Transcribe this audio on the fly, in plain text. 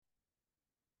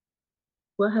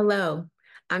Well, hello.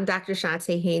 I'm Dr.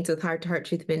 Shante Haynes with Heart to Heart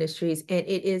Truth Ministries, and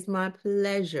it is my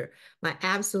pleasure, my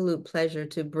absolute pleasure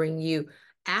to bring you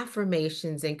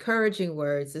affirmations, encouraging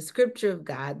words, the scripture of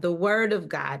God, the word of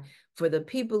God for the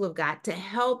people of God to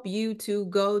help you to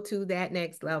go to that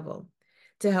next level,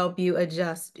 to help you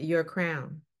adjust your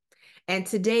crown. And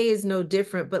today is no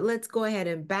different, but let's go ahead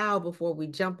and bow before we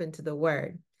jump into the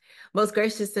word. Most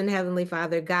gracious and heavenly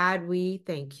Father, God, we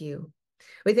thank you.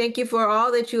 We thank you for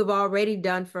all that you have already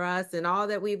done for us and all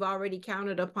that we've already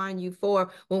counted upon you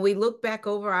for. When we look back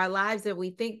over our lives and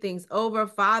we think things over,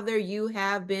 Father, you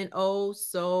have been oh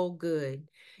so good.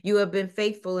 You have been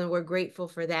faithful and we're grateful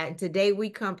for that. And today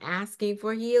we come asking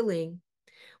for healing.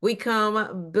 We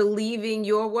come believing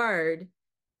your word.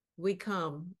 We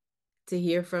come to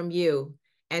hear from you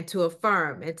and to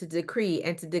affirm and to decree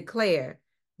and to declare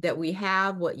that we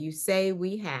have what you say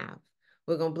we have.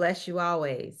 We're going to bless you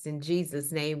always. In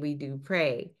Jesus' name, we do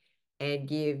pray and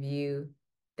give you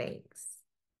thanks.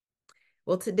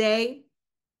 Well, today,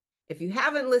 if you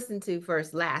haven't listened to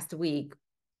first last week,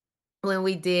 when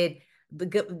we did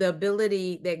the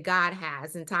ability that God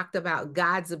has and talked about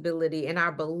God's ability and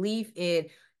our belief in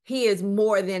He is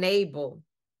more than able,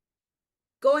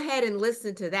 go ahead and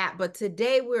listen to that. But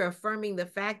today we're affirming the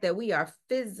fact that we are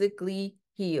physically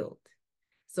healed.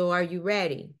 So are you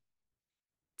ready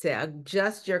to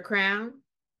adjust your crown?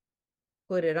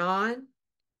 Put it on,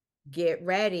 get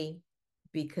ready,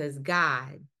 because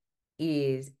God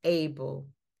is able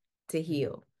to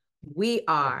heal. We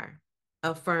are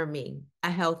affirming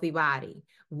a healthy body.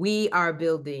 We are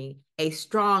building a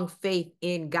strong faith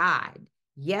in God.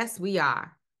 Yes, we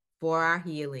are for our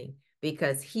healing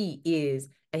because He is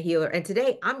a healer. And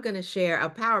today I'm going to share a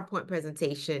PowerPoint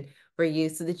presentation for you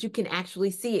so that you can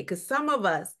actually see it, because some of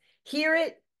us hear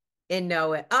it and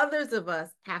know it. Others of us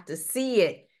have to see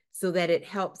it so that it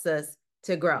helps us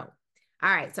to grow. All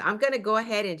right, so I'm going to go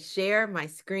ahead and share my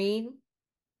screen.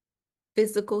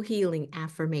 Physical healing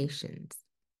affirmations.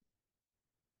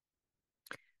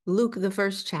 Luke, the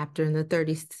first chapter and the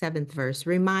 37th verse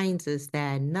reminds us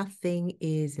that nothing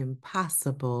is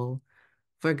impossible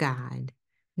for God.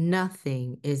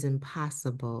 Nothing is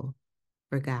impossible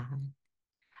for God.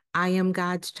 I am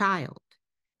God's child,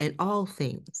 and all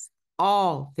things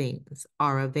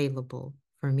are available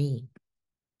for me.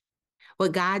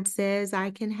 What God says I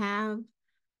can have,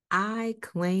 I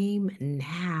claim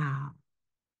now.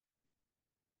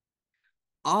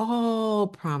 All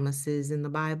promises in the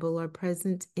Bible are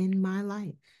present in my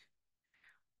life.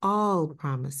 All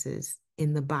promises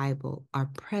in the Bible are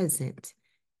present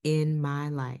in my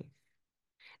life.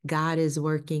 God is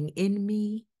working in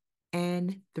me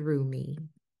and through me.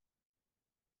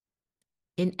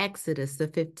 In Exodus, the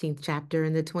 15th chapter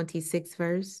and the 26th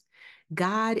verse,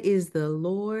 God is the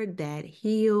Lord that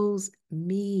heals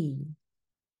me.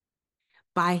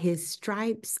 By his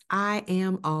stripes, I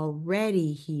am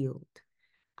already healed.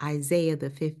 Isaiah,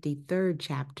 the 53rd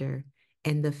chapter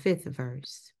and the 5th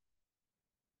verse.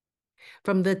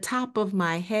 From the top of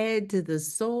my head to the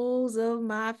soles of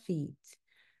my feet,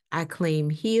 I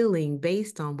claim healing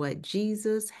based on what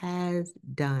Jesus has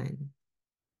done.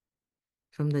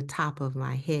 From the top of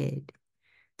my head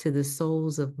to the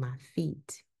soles of my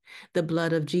feet, the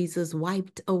blood of Jesus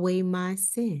wiped away my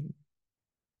sin.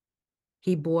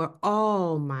 He bore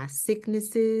all my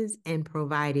sicknesses and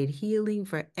provided healing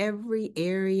for every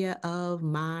area of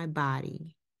my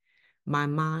body, my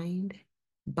mind,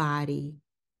 body,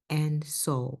 and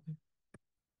soul.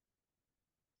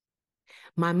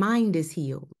 My mind is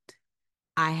healed.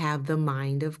 I have the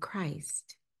mind of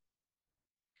Christ.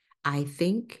 I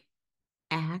think,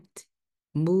 act,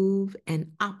 move,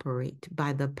 and operate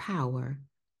by the power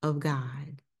of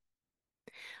God.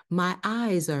 My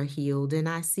eyes are healed, and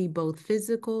I see both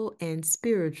physical and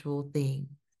spiritual things.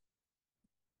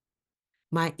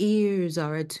 My ears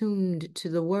are attuned to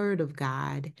the word of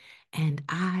God, and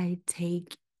I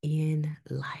take in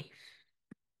life.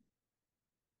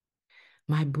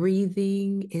 My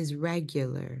breathing is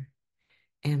regular,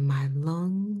 and my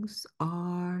lungs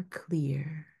are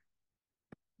clear.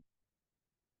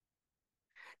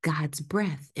 God's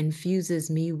breath infuses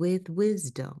me with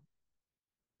wisdom.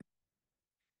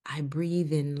 I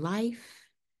breathe in life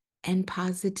and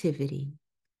positivity.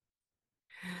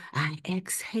 I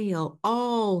exhale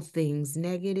all things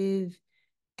negative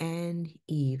and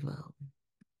evil.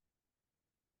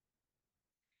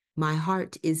 My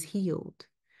heart is healed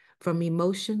from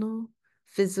emotional,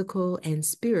 physical, and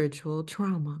spiritual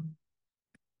trauma.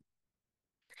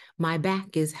 My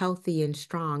back is healthy and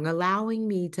strong, allowing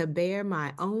me to bear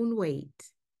my own weight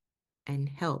and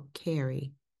help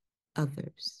carry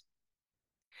others.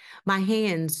 My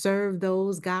hands serve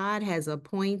those God has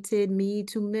appointed me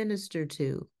to minister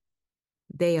to.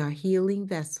 They are healing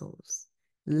vessels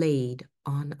laid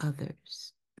on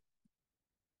others.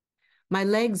 My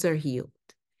legs are healed.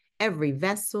 Every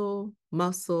vessel,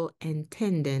 muscle, and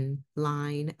tendon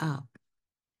line up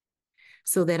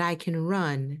so that I can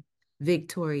run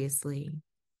victoriously.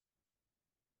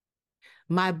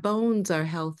 My bones are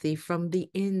healthy from the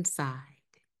inside.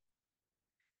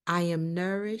 I am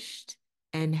nourished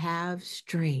and have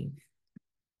strength.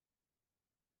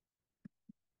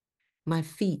 My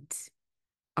feet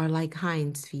are like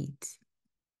hinds feet.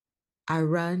 I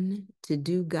run to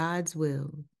do God's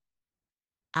will.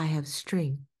 I have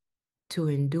strength to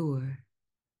endure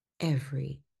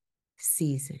every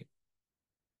season.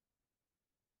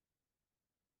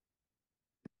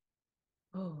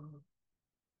 Oh,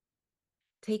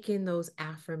 take in those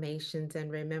affirmations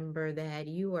and remember that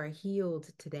you are healed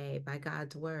today by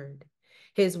God's word.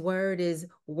 His word is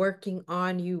working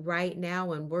on you right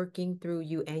now and working through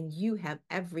you, and you have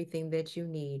everything that you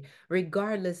need,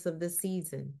 regardless of the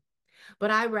season.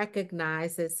 But I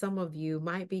recognize that some of you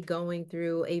might be going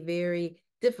through a very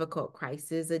difficult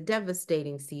crisis, a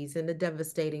devastating season, a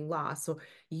devastating loss, or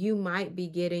you might be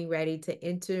getting ready to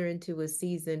enter into a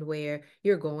season where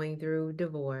you're going through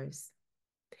divorce.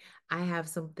 I have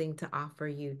something to offer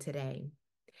you today,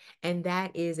 and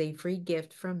that is a free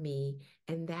gift from me,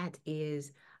 and that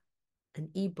is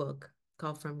an ebook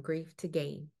called From Grief to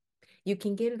Gain. You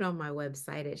can get it on my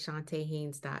website at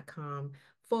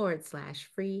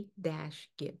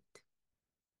shantayhaynes.com/free-gift.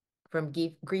 From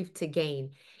grief to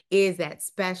gain is that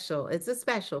special. It's a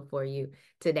special for you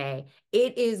today.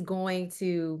 It is going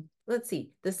to, let's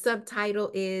see, the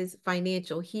subtitle is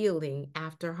Financial Healing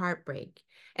After Heartbreak.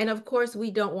 And of course,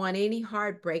 we don't want any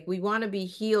heartbreak. We want to be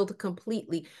healed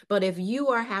completely. But if you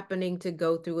are happening to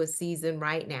go through a season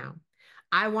right now,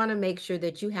 I want to make sure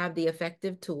that you have the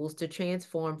effective tools to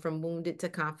transform from wounded to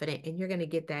confident. And you're going to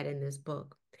get that in this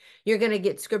book. You're going to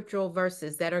get scriptural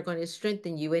verses that are going to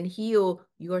strengthen you and heal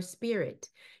your spirit.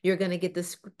 You're going to get the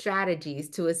strategies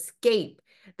to escape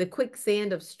the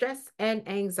quicksand of stress and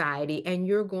anxiety, and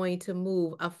you're going to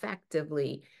move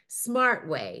effectively, smart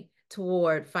way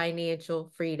toward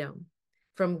financial freedom.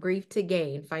 From grief to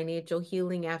gain, financial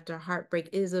healing after heartbreak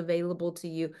is available to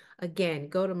you. Again,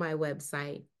 go to my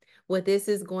website. What this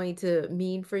is going to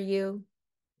mean for you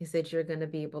is that you're going to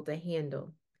be able to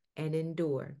handle and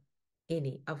endure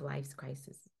any of life's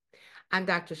crises. I'm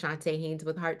Dr. Shantay Haynes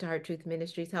with Heart to Heart Truth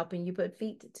Ministries, helping you put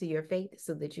feet to your faith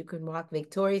so that you can walk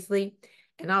victoriously,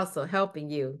 and also helping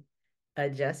you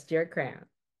adjust your crown.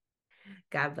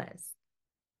 God bless.